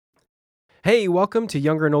Hey, welcome to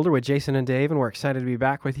Younger and Older with Jason and Dave, and we're excited to be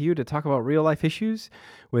back with you to talk about real life issues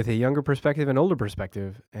with a younger perspective and older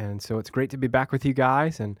perspective. And so it's great to be back with you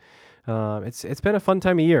guys, and it's been a fun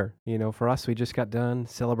time of year. You know, for us, we just got done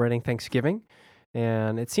celebrating Thanksgiving,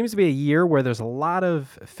 and it seems to be a year where there's a lot of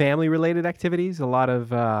family related activities, a lot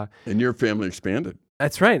of. And your family expanded.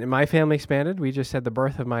 That's right. And my family expanded. We just had the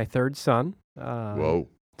birth of my third son. Whoa.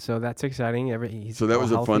 So that's exciting. So that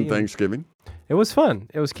was a fun Thanksgiving? It was fun.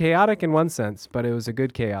 It was chaotic in one sense, but it was a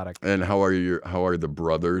good chaotic. And how are the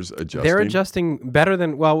brothers adjusting? They're adjusting better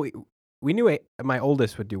than, well, we knew my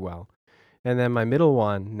oldest would do well. And then my middle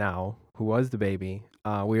one now, who was the baby,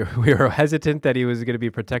 we were hesitant that he was going to be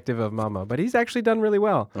protective of mama, but he's actually done really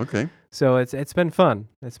well. Okay. So it's been fun.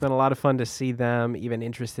 It's been a lot of fun to see them even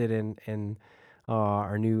interested in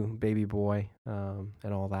our new baby boy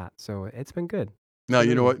and all that. So it's been good. Now,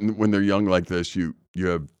 you know what? When they're young like this, you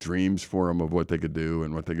have dreams for them of what they could do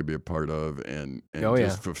and what they could be a part of and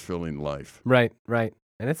just fulfilling life. Right.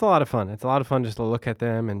 And it's a lot of fun. It's a lot of fun just to look at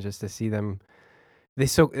them and just to see them. They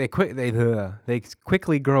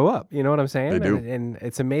quickly grow up. You know what I'm saying? They do. And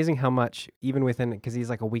it's amazing how much, even within, because he's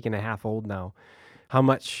like a week and a half old now, how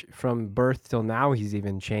much from birth till now he's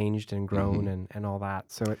even changed and grown and all that.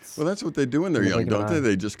 So it's... Well, that's what they do when they're young, don't they?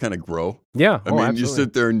 They just kind of grow. Yeah. I mean, absolutely. you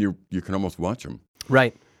sit there and you can almost watch them.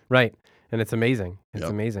 Right. And it's amazing. It's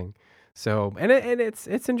amazing. So, and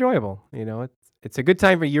it's enjoyable. You know, it's a good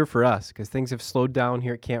time of year for us because things have slowed down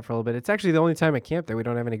here at camp for a little bit. It's actually the only time at camp that we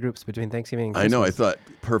don't have any groups between Thanksgiving and Christmas. I know. I thought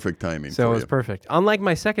perfect timing. So it was perfect. Unlike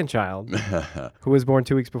my second child, who was born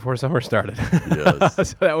 2 weeks before summer started.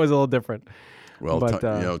 Yes. So that was a little different. Well,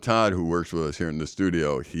 Todd, who works with us here in the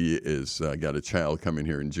studio, he is got a child coming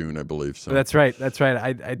here in June, I believe. So That's right.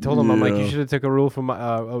 I told him, I'm like, you should have took a rule from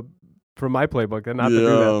my playbook and not to do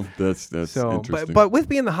that. That's interesting. But with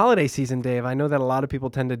being the holiday season, Dave, I know that a lot of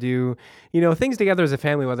people tend to do, things together as a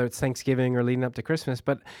family, whether it's Thanksgiving or leading up to Christmas.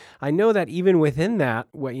 But I know that even within that,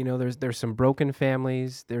 there's some broken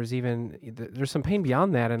families. There's some pain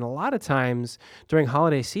beyond that, and a lot of times during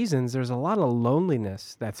holiday seasons, there's a lot of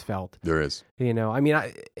loneliness that's felt. There is.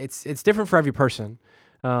 It's different for every person.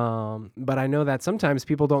 But I know that sometimes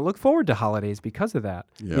people don't look forward to holidays because of that,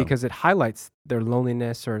 because it highlights their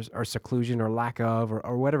loneliness or seclusion or lack of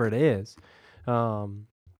or whatever it is. And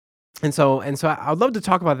so I'd love to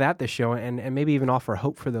talk about that this show and maybe even offer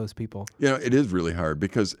hope for those people. It is really hard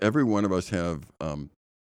because every one of us have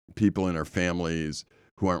people in our families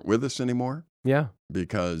who aren't with us anymore. Yeah.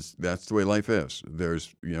 Because that's the way life is.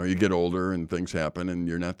 There's, you get older and things happen and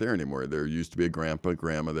you're not there anymore. There used to be a grandpa,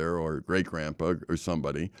 grandma there, or great grandpa or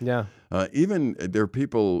somebody. Yeah. Even there are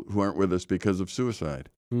people who aren't with us because of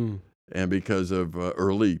suicide and because of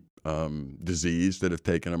early disease that have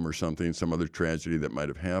taken them or something, some other tragedy that might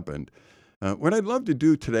have happened. What I'd love to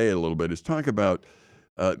do today a little bit is talk about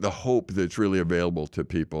the hope that's really available to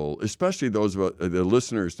people, especially those of the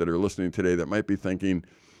listeners that are listening today that might be thinking,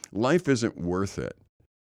 life isn't worth it.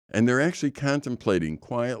 And they're actually contemplating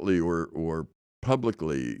quietly or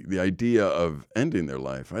publicly the idea of ending their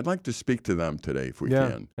life. I'd like to speak to them today if we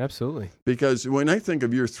can. Yeah, absolutely. Because when I think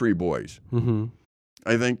of your three boys,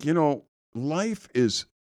 I think, life is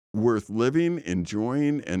worth living,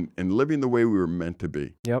 enjoying, and living the way we were meant to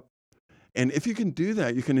be. Yep. And if you can do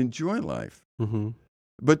that, you can enjoy life. Mm-hmm.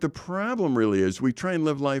 But the problem really is we try and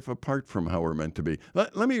live life apart from how we're meant to be.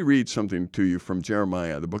 Let me read something to you from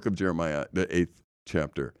Jeremiah, the book of Jeremiah, the 8th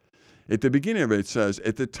chapter. At the beginning of it, it says,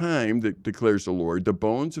 at the time that declares the Lord, the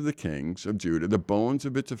bones of the kings of Judah, the bones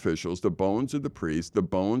of its officials, the bones of the priests, the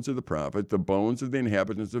bones of the prophets, the bones of the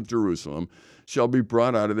inhabitants of Jerusalem shall be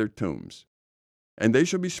brought out of their tombs. And they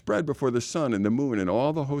shall be spread before the sun and the moon and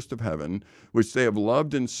all the host of heaven, which they have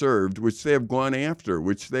loved and served, which they have gone after,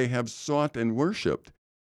 which they have sought and worshipped.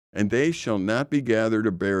 And they shall not be gathered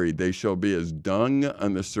or buried. They shall be as dung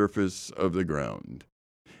on the surface of the ground.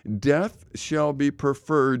 Death shall be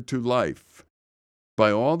preferred to life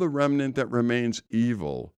by all the remnant that remains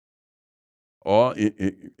evil, all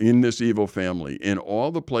in this evil family, in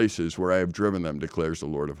all the places where I have driven them, declares the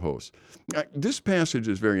Lord of hosts. This passage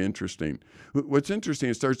is very interesting. What's interesting,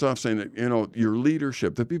 it starts off saying that, your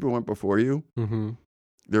leadership, the people who went before you,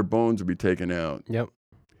 their bones will be taken out. Yep.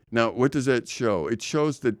 Now, what does that show? It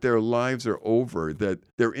shows that their lives are over, that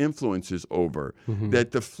their influence is over,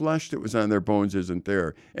 that the flesh that was on their bones isn't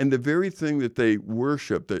there. And the very thing that they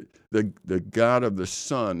worship, the God of the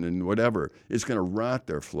sun and whatever, is going to rot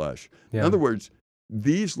their flesh. Yeah. In other words,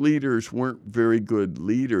 these leaders weren't very good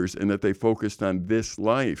leaders in that they focused on this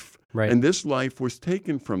life. Right. And this life was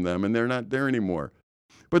taken from them, and they're not there anymore.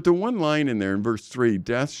 But the one line in there in verse 3,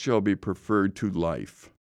 death shall be preferred to life,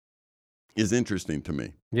 is interesting to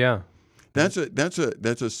me. Yeah. That's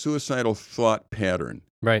a suicidal thought pattern.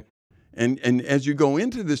 Right. And as you go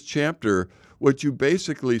into this chapter, what you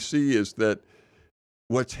basically see is that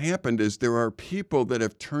what's happened is there are people that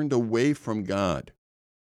have turned away from God,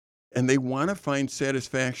 and they want to find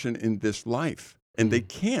satisfaction in this life, and they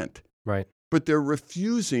can't. Right. But they're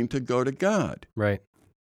refusing to go to God. Right.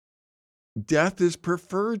 Death is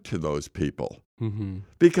preferred to those people Mm-hmm.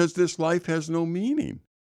 because this life has no meaning.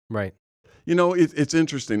 Right. You know, it's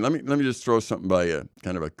interesting. Let me just throw something by you,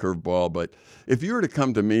 kind of a curveball. But if you were to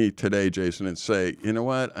come to me today, Jason, and say, you know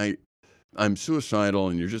what, I'm suicidal,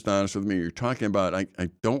 and you're just honest with me. You're talking about I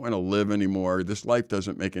don't want to live anymore. This life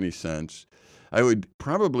doesn't make any sense. I would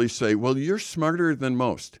probably say, well, you're smarter than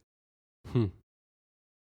most.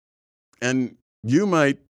 And you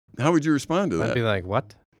might. How would you respond to that? I'd be like,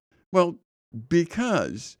 what? Well,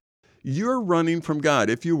 because you're running from God.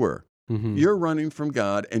 If you were. Mm-hmm. You're running from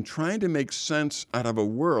God and trying to make sense out of a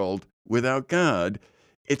world without God.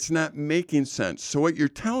 It's not making sense. So what you're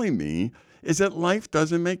telling me is that life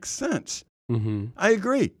doesn't make sense. Mm-hmm. I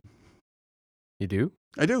agree. You do?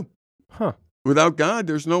 I do. Huh. Without God,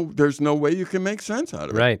 there's no way you can make sense out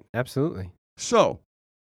of it. Right. Absolutely. So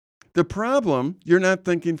the problem, you're not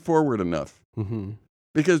thinking forward enough. Mm-hmm.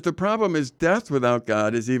 Because the problem is death without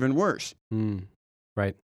God is even worse.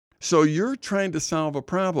 Right. So you're trying to solve a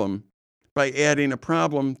problem by adding a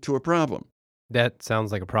problem to a problem. That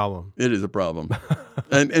sounds like a problem. It is a problem.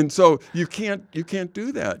 and so you can't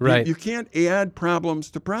do that. Right. You can't add problems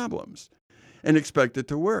to problems and expect it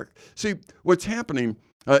to work. See, what's happening,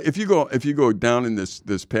 if you go down in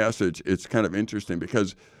this passage, it's kind of interesting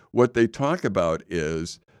because what they talk about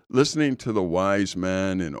is listening to the wise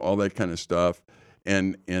men and all that kind of stuff.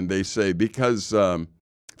 And they say, because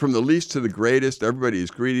from the least to the greatest, everybody is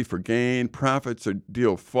greedy for gain. Prophets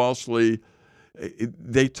deal falsely.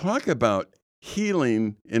 They talk about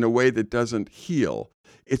healing in a way that doesn't heal.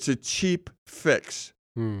 It's a cheap fix.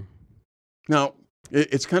 Now,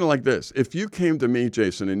 it's kind of like this. If you came to me,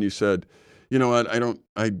 Jason, and you said, you know what,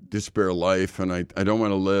 I despair life and I don't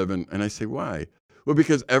want to live. And I say, why? Well,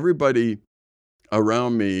 because everybody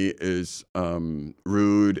around me is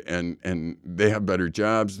rude and they have better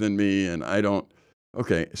jobs than me and I don't.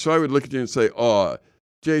 Okay, so I would look at you and say, oh,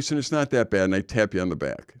 Jason, it's not that bad. And I tap you on the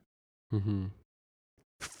back. Mm-hmm.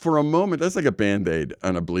 For a moment, that's like a Band-Aid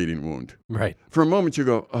on a bleeding wound. Right. For a moment, you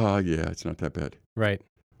go, oh, yeah, it's not that bad. Right.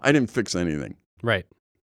 I didn't fix anything. Right.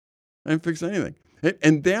 I didn't fix anything.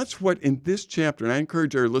 And that's what in this chapter, and I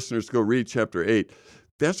encourage our listeners to go read chapter 8,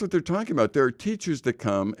 that's what they're talking about. There are teachers that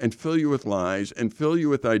come and fill you with lies and fill you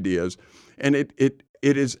with ideas, and it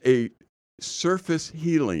is a surface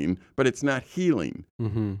healing, but it's not healing.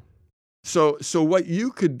 Mm-hmm. So what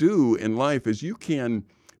you could do in life is you can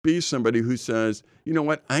be somebody who says, you know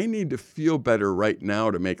what, I need to feel better right now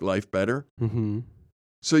to make life better. Mm-hmm.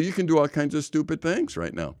 So you can do all kinds of stupid things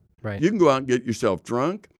right now. Right. You can go out and get yourself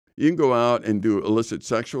drunk. You can go out and do illicit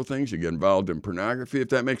sexual things. You get involved in pornography if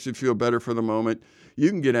that makes you feel better for the moment. You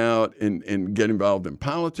can get out and get involved in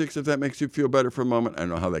politics if that makes you feel better for a moment. I don't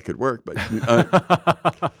know how that could work, but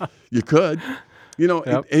you could. You know,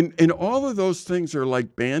 Yep. and all of those things are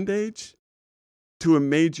like Band-Aids to a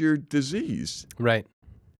major disease. Right.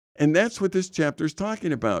 And that's what this chapter is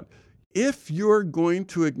talking about. If you're going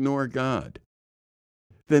to ignore God,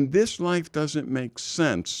 then this life doesn't make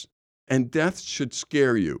sense, and death should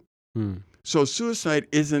scare you. So suicide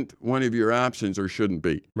isn't one of your options, or shouldn't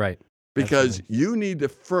be. Right. Because Absolutely. you need to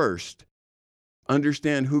first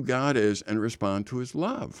understand who God is and respond to his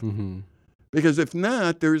love. Mm-hmm. Because if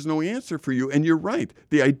not, there is no answer for you. And you're right.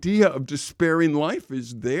 The idea of despairing life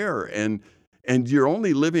is there, and you're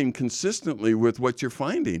only living consistently with what you're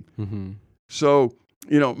finding. Mm-hmm. So,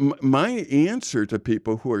 you know, my answer to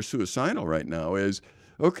people who are suicidal right now is,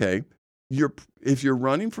 okay, if you're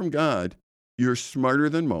running from God, you're smarter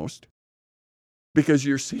than most because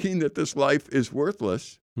you're seeing that this life is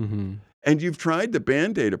worthless. Mm-hmm. And you've tried the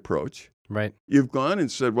Band-Aid approach. Right. You've gone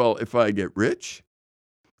and said, well, if I get rich,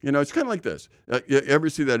 you know, it's kind of like this. You ever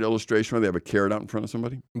see that illustration where they have a carrot out in front of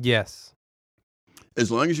somebody? Yes.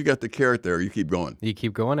 As long as you got the carrot there, you keep going. You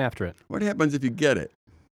keep going after it. What happens if you get it?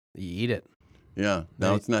 You eat it. Yeah,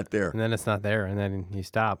 now it's not there. And then it's not there, and then you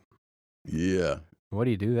stop. Yeah, What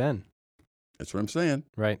do you do then? that's what I'm saying.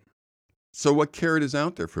 Right. So what carrot is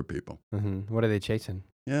out there for people? Mm-hmm. What are they chasing?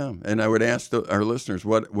 Yeah, and I would ask our listeners,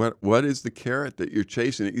 what is the carrot that you're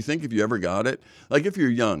chasing? You think if you ever got it? Like if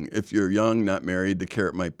you're young, not married, the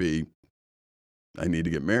carrot might be, I need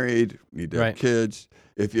to get married, need to have Right. kids.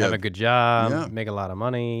 If you Have a good job, Yeah. make a lot of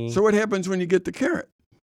money. So what happens when you get the carrot?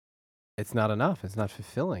 It's not enough. It's not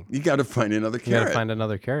fulfilling. You got to find another You got carrot. to find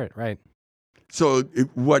another carrot. Right. So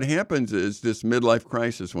what happens is this midlife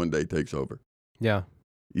crisis one day takes over. Yeah.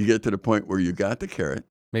 You get to the point where you got the carrot.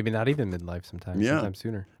 Maybe not even midlife sometimes, Yeah. sometimes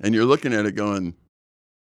sooner. And you're looking at it going,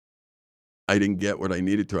 I didn't get what I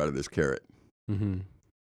needed to out of this carrot. Mm-hmm.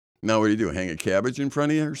 Now what do? Hang a cabbage in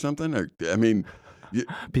front of you or something? Or, I mean,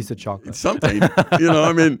 Piece of chocolate. something.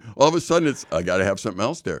 I mean, all of a sudden I got to have something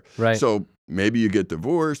else there. Right. So maybe you get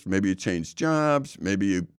divorced. Maybe you change jobs. Maybe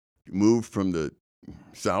you move from the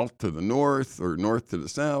south to the north or north to the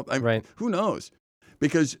south. Right. Who knows?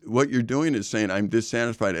 Because what you're doing is saying, I'm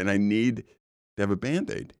dissatisfied and I need to have a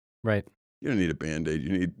Band-Aid. Right. You don't need a Band-Aid.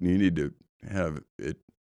 You need to have it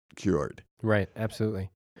cured. Right. Absolutely.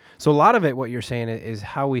 So a lot of it, what you're saying is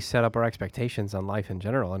how we set up our expectations on life in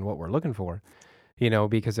general and what we're looking for.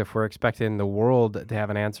 Because if we're expecting the world to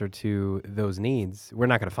have an answer to those needs, we're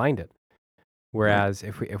not going to find it. Whereas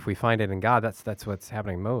if we find it in God, that's what's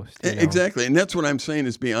happening most. Exactly. And that's what I'm saying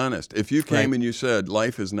is be honest. If you came Right. and you said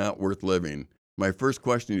life is not worth living, my first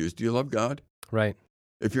question to you is, do you love God? Right.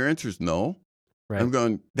 If your answer is no, Right. I'm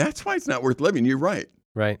going, that's why it's not worth living. You're right.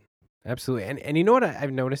 Right. Absolutely. And you know what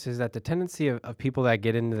I've noticed is that the tendency of people that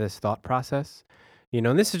get into this thought process,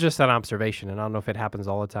 and this is just an observation, and I don't know if it happens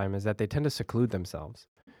all the time, is that they tend to seclude themselves.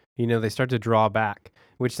 They start to draw back,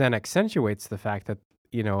 which then accentuates the fact that,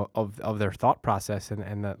 of their thought process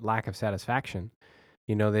and the lack of satisfaction.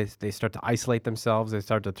 They start to isolate themselves. They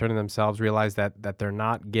start to turn to themselves, realize that they're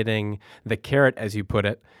not getting the carrot, as you put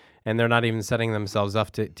it, and they're not even setting themselves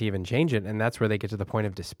up to even change it. And that's where they get to the point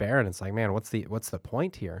of despair. And it's like, man, what's the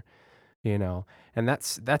point here? And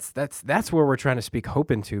that's where we're trying to speak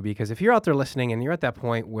hope into, because if you're out there listening and you're at that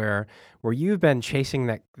point where you've been chasing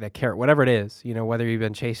that carrot, whatever it is, whether you've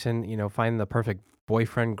been chasing, finding the perfect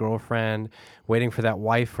boyfriend, girlfriend, waiting for that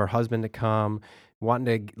wife or husband to come,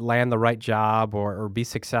 wanting to land the right job or be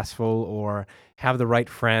successful or have the right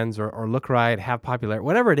friends or look right, have popularity,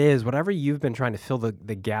 whatever it is, whatever you've been trying to fill the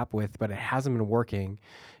gap with, but it hasn't been working,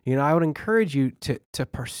 I would encourage you to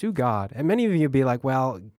pursue God. And many of you be like,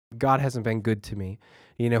 well, God hasn't been good to me.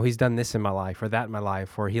 He's done this in my life or that in my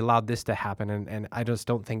life, or he allowed this to happen. And I just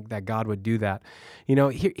don't think that God would do that.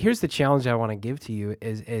 Here's the challenge I want to give to you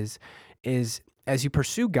is as you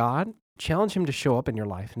pursue God, challenge him to show up in your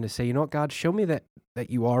life and to say, what, God, show me that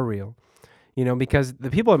you are real. Because the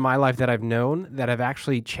people in my life that I've known that have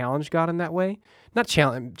actually challenged God in that way, not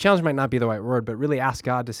challenge might not be the right word, but really ask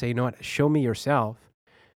God to say, what, show me yourself.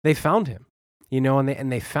 They found him.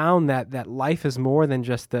 And they found that life is more than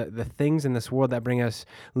just the things in this world that bring us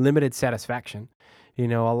limited satisfaction. A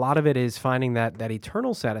lot of it is finding that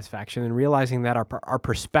eternal satisfaction and realizing that our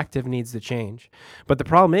perspective needs to change. But the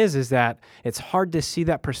problem is that it's hard to see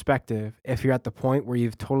that perspective if you're at the point where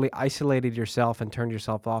you've totally isolated yourself and turned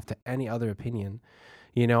yourself off to any other opinion.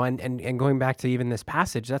 And going back to even this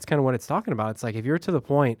passage, that's kind of what it's talking about. It's like if you're to the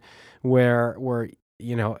point where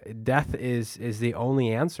death is the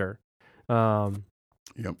only answer.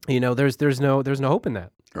 Yep. There's no hope in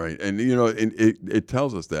that. Right. And, it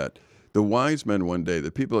tells us that the wise men one day,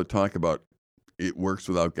 the people that talk about it works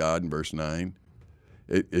without God in verse 9,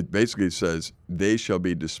 it basically says they shall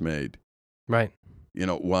be dismayed. Right.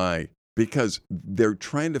 Why? Because they're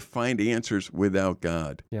trying to find answers without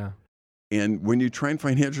God. Yeah. And when you try and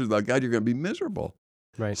find answers without God, you're going to be miserable.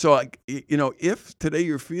 Right. So, if today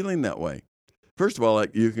you're feeling that way, first of all,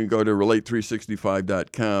 you can go to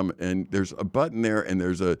relate365.com, and there's a button there, and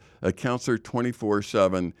there's a counselor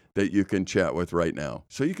 24/7 that you can chat with right now.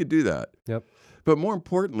 So you could do that. Yep. But more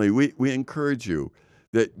importantly, we encourage you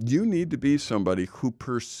that you need to be somebody who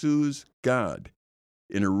pursues God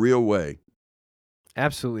in a real way.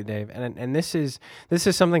 Absolutely, Dave. And this is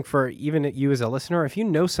something for even you as a listener. If you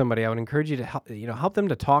know somebody, I would encourage you to help them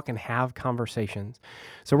to talk and have conversations.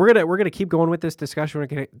 So we're gonna keep going with this discussion. We're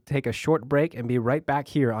gonna take a short break and be right back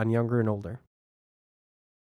here on Younger and Older.